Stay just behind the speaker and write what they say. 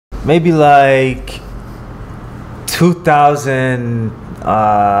maybe like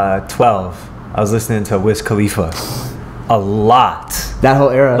 2012. I was listening to Wiz Khalifa a lot. That whole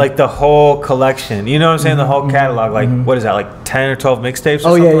era, like the whole collection. You know what I'm saying? The whole catalog. Like what is that? Like 10 or 12 mixtapes or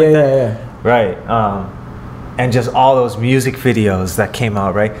something like that. Yeah. Right. And just all those music videos that came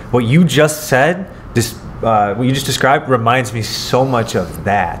out. Right. What you just said, what you just described, reminds me so much of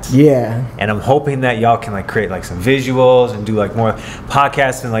that. Yeah. And I'm hoping that y'all can like create like some visuals and do like more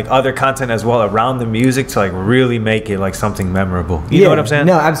podcasts and like other content as well around the music to like really make it like something memorable. You know what I'm saying?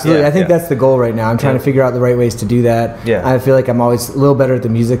 No, absolutely. I think that's the goal right now. I'm trying to figure out the right ways to do that. Yeah. I feel like I'm always a little better at the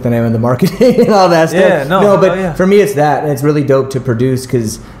music than I am in the marketing and all that stuff. Yeah, but for me it's that, and it's really dope to produce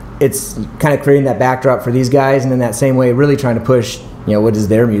because it's kind of creating that backdrop for these guys, and in that same way really trying to push, what is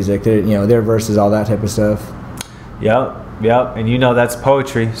their music, their verses, all that type of stuff. Yep. And that's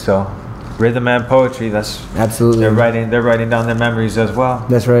poetry. So rhythm and poetry, that's absolutely, they're writing down their memories as well.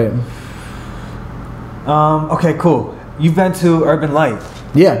 That's right. Okay, cool. You've been to Urban Light.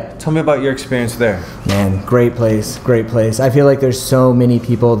 Yeah. Tell me about your experience there. Man, great place. I feel like there's so many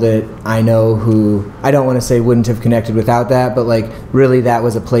people that I know who, I don't want to say wouldn't have connected without that, but like really that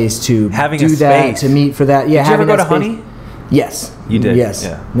was a place to having do that, to meet for that. Yeah. Did you ever go to Honey? Yes. You did? Yes.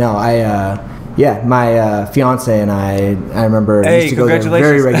 Yeah. No, my fiance and I remember used to go there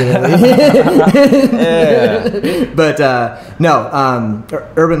very regularly. Yeah. But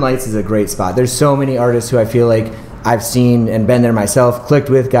Urban Lights is a great spot. There's so many artists who I feel like I've seen and been there myself,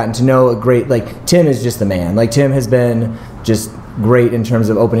 clicked with, gotten to know. Like Tim is just the man. Like Tim has been just great in terms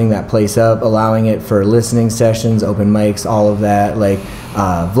of opening that place up, allowing it for listening sessions, open mics, all of that. Like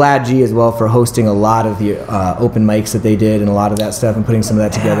Vlad G as well for hosting a lot of the open mics that they did and a lot of that stuff and putting some of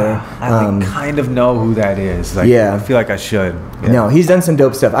that together. I kind of know who that is. Like, yeah. I feel like I should. Yeah. No, he's done some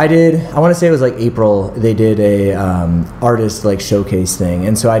dope stuff. I want to say it was like April, they did a artist like showcase thing.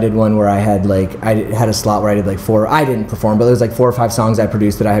 And so I did one where I had a slot where I did like I didn't perform, but there was like 4 or 5 songs I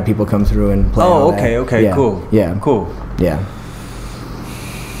produced that I had people come through and play. Oh, okay, yeah. Cool. Yeah. Cool. Yeah.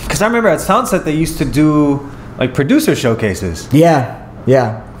 Because I remember at Soundset they used to do like producer showcases. Yeah.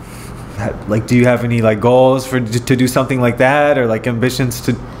 Like, do you have any like goals to do something like that, or like ambitions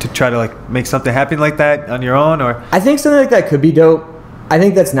to try to like make something happen like that on your own? Or I think something like that could be dope. I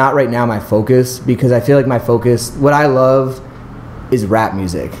think that's not right now my focus, because I feel like my focus, what I love is rap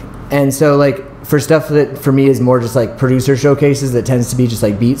music. And so like for stuff that for me is more just like producer showcases that tends to be just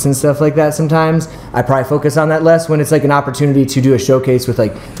like beats and stuff like that, sometimes I probably focus on that less. When it's like an opportunity to do a showcase with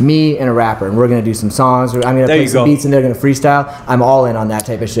like me and a rapper and we're gonna do some songs, or I'm gonna play some beats and they're gonna freestyle, I'm all in on that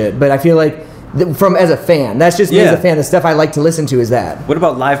type of shit. But I feel like as a fan, that's just me as a fan, the stuff I like to listen to is that. What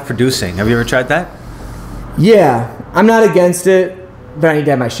about live producing? Have you ever tried that? Yeah, I'm not against it, but I need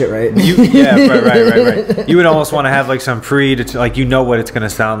to have my shit right. Right. You would almost want to have like some like what it's gonna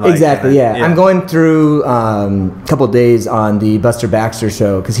sound like. Exactly. Yeah. I'm going through a couple days on the Buster Baxter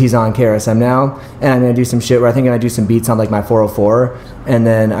show because he's on KRSM now, and I'm gonna do some shit where I think I'm gonna do some beats on like my 404, and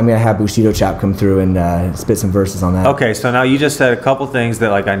then I'm gonna have Bushido Chop come through and spit some verses on that. Okay, so now you just said a couple things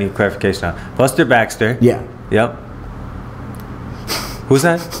that like I need clarification on. Buster Baxter. Yeah. Yep. Who's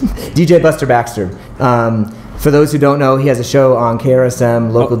that? DJ Buster Baxter. For those who don't know, he has a show on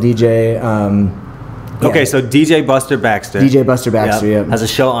KRSM, local DJ. Okay, so DJ Buster Baxter. DJ Buster Baxter, yep. Has a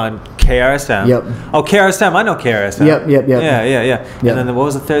show on KRSM. Yep. Oh, KRSM. I know KRSM. Yep. Yeah. And then what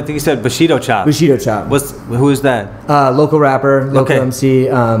was the third thing you said? Bushido Chop. Bushido Chop. Who is that? Local rapper, local MC. See,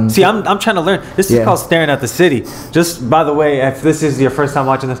 I'm trying to learn. This is called Staring at the City. Just by the way, if this is your first time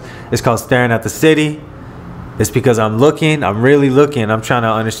watching this, it's called Staring at the City. It's because I'm really looking. I'm trying to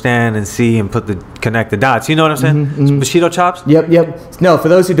understand and see and connect the dots. You know what I'm saying? Mm-hmm. Bushido Chops? Yep. No, for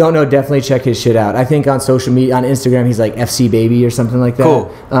those who don't know, definitely check his shit out. I think on social media, on Instagram, he's like FC Baby or something like that.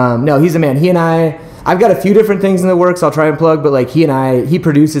 Cool. No, he's a man. He and I've got a few different things in the works I'll try and plug, but like he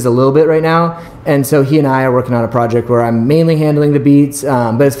produces a little bit right now. And so he and I are working on a project where I'm mainly handling the beats,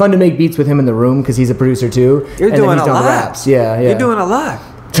 but it's fun to make beats with him in the room because he's a producer too. You're doing a lot. Raps. Yeah. You're doing a lot.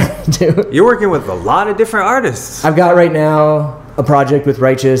 You're working with a lot of different artists. I've got right now a project with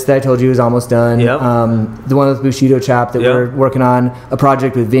Righteous that I told you is almost done. Yep. The one with Bushido Chop that we're working on. A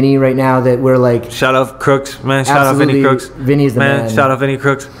project with Vinny right now that we're like... Shout out Crooks, man. Shout out Vinny Crooks. Vinny's the man. Shout out Vinny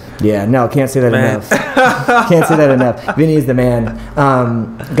Crooks. Yeah, no, can't say that enough. Can't say that enough. Vinny is the man.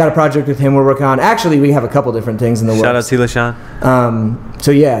 Got a project with him we're working on. Actually, we have a couple different things in the works. Shout out T. LaShawn.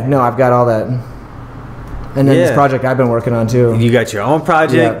 So yeah, no, I've got all that. And then this project I've been working on too. You got your own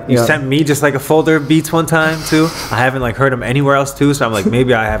project. You sent me just like a folder of beats one time too. I haven't like heard them anywhere else too, so I'm like,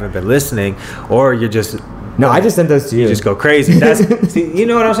 maybe I haven't been listening, or you're just... No, I just sent those to you. You just go crazy. See, you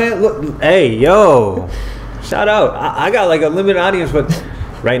know what I'm saying? Look, hey, yo, shout out. I got like a limited audience, but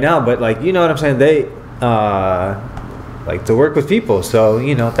right now, but like, you know what I'm saying, they like to work with people, so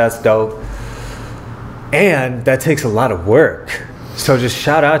you know, that's dope. And that takes a lot of work. So just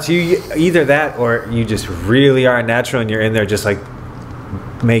shout out to you. Either that, or you just really are a natural and you're in there just like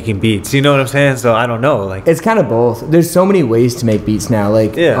making beats. You know what I'm saying? So I don't know. Like, it's kind of both. There's so many ways to make beats now.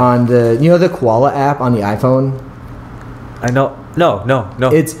 Like on the, you know, the Koala app on the iPhone. I know. No.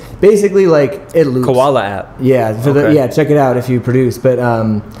 It's basically like it loops. Koala app. Yeah. Check it out if you produce. But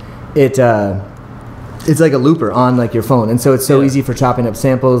it's like a looper on like your phone, and so it's so easy for chopping up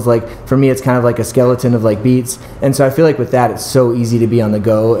samples. Like for me, it's kind of like a skeleton of like beats, and so I feel like with that, it's so easy to be on the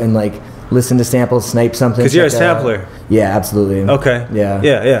go and like listen to samples, snipe something. Because you're a sampler. Yeah, absolutely. Okay.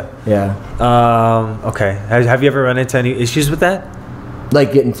 Yeah. Okay. Have you ever run into any issues with that?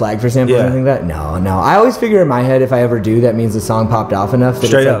 Like getting flagged for samples or anything like that? No. I always figure in my head, if I ever do, that means the song popped off enough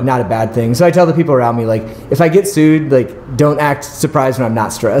that it's like not a bad thing. So I tell the people around me, like, if I get sued, like, don't act surprised when I'm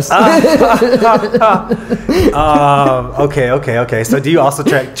not stressed. Okay. So do you also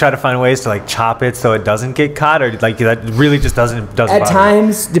try to find ways to like chop it so it doesn't get caught, or like that really just doesn't At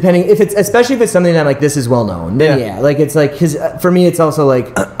times, depending, especially if it's something that I'm like, this is well known, then like it's like, for me, it's also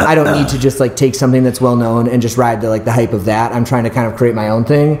like, I don't need to just like take something that's well known and just ride the hype of that. I'm trying to kind of create my own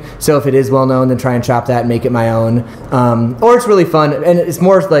thing. So if it is well known, then try and chop that and make it my own. Or it's really fun, and it's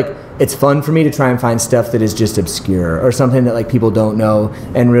more like, it's fun for me to try and find stuff that is just obscure or something that like people don't know,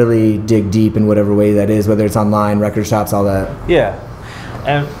 and really dig deep in whatever way that is, whether it's online, record shops, all that. Yeah.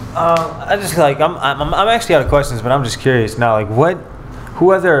 And I just like, I'm actually out of questions, but I'm just curious now, like what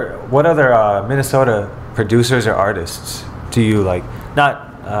other Minnesota producers or artists do you like,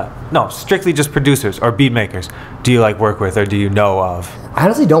 no, strictly just producers or beat makers, do you like work with or do you know of? I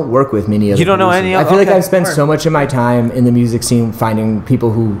honestly don't work with many other You don't know producers. any? I feel like I've spent so much of my time in the music scene finding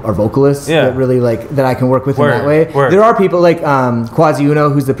people who are vocalists that really like, that I can work with in that way. There are people like Quasi Uno,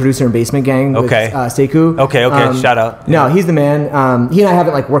 who's the producer in Basement Gang with Sekou. Okay, shout out. No, he's the man. He and I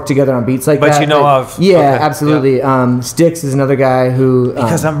haven't like worked together on beats like that. But you know of. Yeah, absolutely. Yeah. Styx is another guy who...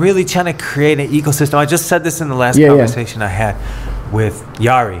 because I'm really trying to create an ecosystem. I just said this in the last conversation I had with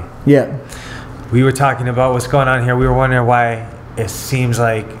Yari. Yeah. We were talking about what's going on here. We were wondering why it seems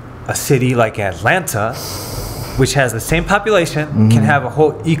like a city like Atlanta, which has the same population, can have a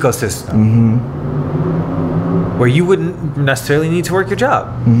whole ecosystem where you wouldn't necessarily need to work your job.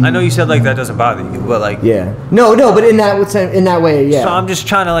 I know you said like that doesn't bother you, but like no, but in that way, So I'm just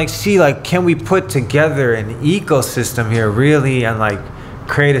trying to like see like, can we put together an ecosystem here really, and like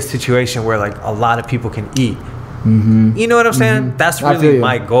create a situation where like a lot of people can eat. You know what I'm saying? That's really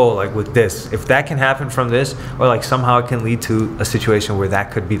my goal, like with this. If that can happen from this, or like somehow it can lead to a situation where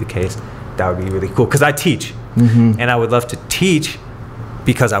that could be the case, that would be really cool. Because I teach, and I would love to teach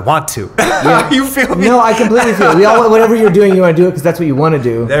because I want to. You feel me? No, I completely feel it. Whatever you're doing, you want to do it because that's what you want to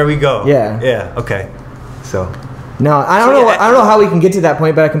do. There we go. Yeah. Okay. So. No, I don't know. I don't know how we can get to that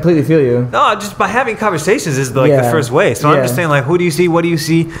point, but I completely feel you. No, just by having conversations is like the first way. So I'm just saying, like, who do you see? What do you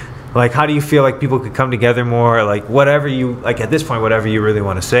see? Like, how do you feel like people could come together more? Or like, whatever you, like at this point, whatever you really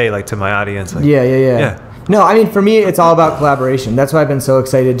want to say, like to my audience. Like, yeah. No, I mean, for me, it's all about collaboration. That's why I've been so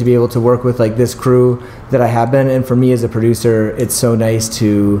excited to be able to work with like this crew that I have been. And for me as a producer, it's so nice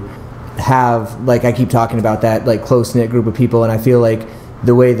to have, like, I keep talking about that, like close-knit group of people. And I feel like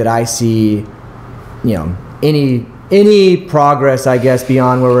the way that I see, you know, any progress, I guess,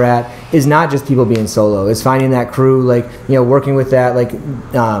 beyond where we're at is not just people being solo. It's finding that crew, like, you know, working with that, like,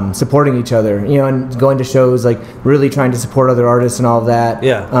 supporting each other, you know, and going to shows, like, really trying to support other artists and all of that.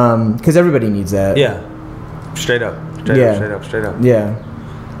 Yeah. Because everybody needs that. Yeah. Straight up. Yeah.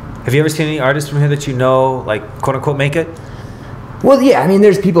 Have you ever seen any artists from here that you know, like, quote unquote, make it? Well, yeah, I mean,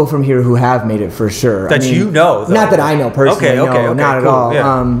 there's people from here who have made it for sure. That you know, though. Not that I know personally. Okay, not at all.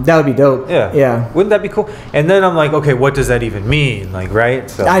 Yeah. That would be dope. Yeah. Wouldn't that be cool? And then I'm like, okay, what does that even mean? Like, right?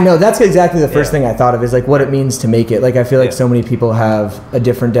 So I know, that's exactly the first thing I thought of, is like what it means to make it. Like, I feel like so many people have a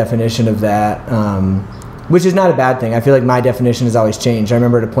different definition of that, which is not a bad thing. I feel like my definition has always changed. I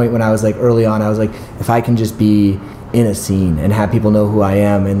remember at a point when I was like early on, I was like, if I can just be in a scene and have people know who I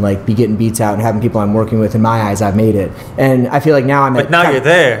am and like be getting beats out and having people I'm working with, in my eyes, I've made it. And I feel like now I'm you're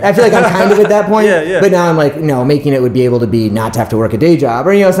there. I feel like I'm kind of at that point. Yeah. But now I'm like, no, making it would be able to be not to have to work a day job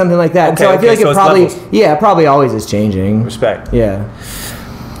or, you know, something like that. Okay, so I feel like so it probably always is changing. Respect. Yeah.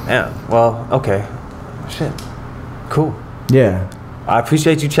 Well, okay. Shit. Cool. Yeah. I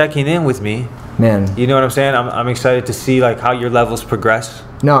appreciate you checking in with me. Man. You know what I'm saying? I'm excited to see like how your levels progress.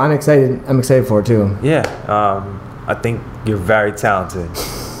 No, I'm excited. I'm excited for it too. Yeah. I think you're very talented.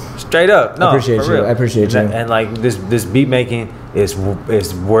 Straight up. No, I appreciate you. Real. I appreciate you. And like this beat making is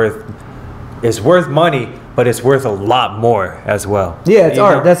worth money, but but it's worth a lot more as well. Yeah, it's You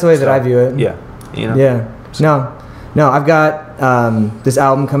art. know? That's the way that So, I view it. Yeah, you know. Yeah. No, I've got this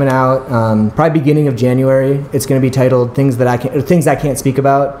album coming out probably beginning of January. It's going to be titled "Things I Can't Speak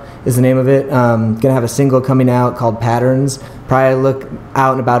About" is the name of it. Gonna have a single coming out called "Patterns." Probably look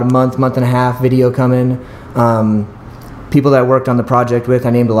out in about a month and a half. Video coming. People that I worked on the project with, I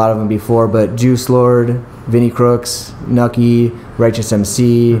named a lot of them before, but Juice Lord, Vinnie Crooks, Nucky, Righteous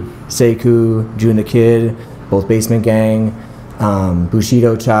MC, Sekou, June the Kid, both Basement Gang,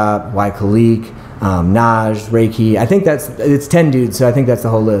 Bushido Chop, Y Khalik, Naj, Reiki. I think it's 10 dudes, so I think that's the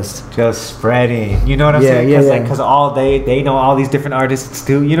whole list. Just spreading. You know what I'm saying? Because all they know all these different artists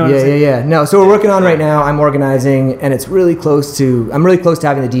too. You know what I'm saying? Yeah. No, so we're working on right now. I'm organizing, and I'm really close to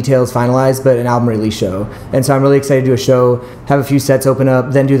having the details finalized, but an album release show. And so I'm really excited to do a show, have a few sets open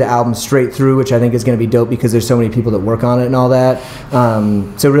up, then do the album straight through, which I think is going to be dope because there's so many people that work on it and all that.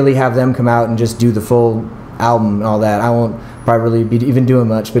 So really have them come out and just do the full album and all that. I won't probably really be even doing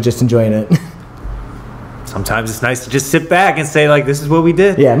much, but just enjoying it. Sometimes it's nice to just sit back and say, like, this is what we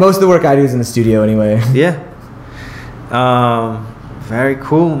did. Yeah, most of the work I do is in the studio anyway. Yeah. Very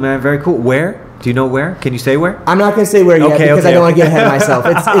cool, man. Very cool. Where? Do you know where? Can you say where? I'm not going to say where yet because I don't want to get ahead of myself.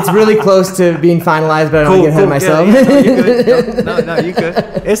 It's really close to being finalized, but I don't want to get ahead of myself. Yeah, you're good. No, you good.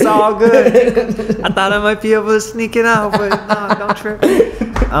 It's all good. I thought I might be able to sneak it out, but no, don't trip.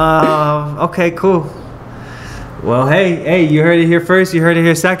 Okay, cool. Well, hey, you heard it here first. You heard it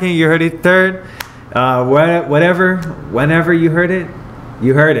here second. You heard it third. Whenever you heard it,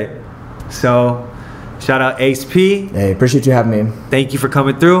 you heard it. So, shout out Ace P. Hey, appreciate you having me. Thank you for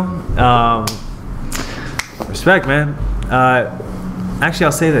coming through. Respect, man. Actually,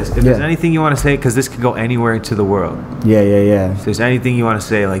 I'll say this. If there's anything you want to say, because this could go anywhere into the world. Yeah. If there's anything you want to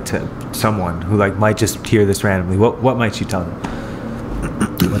say, like to someone who like might just hear this randomly, what might you tell them?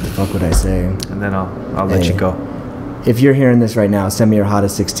 What the fuck would I say? And then I'll let you go. If you're hearing this right now, send me your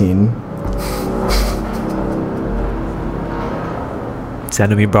hottest 16. Send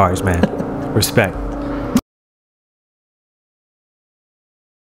them your bars, man. Respect.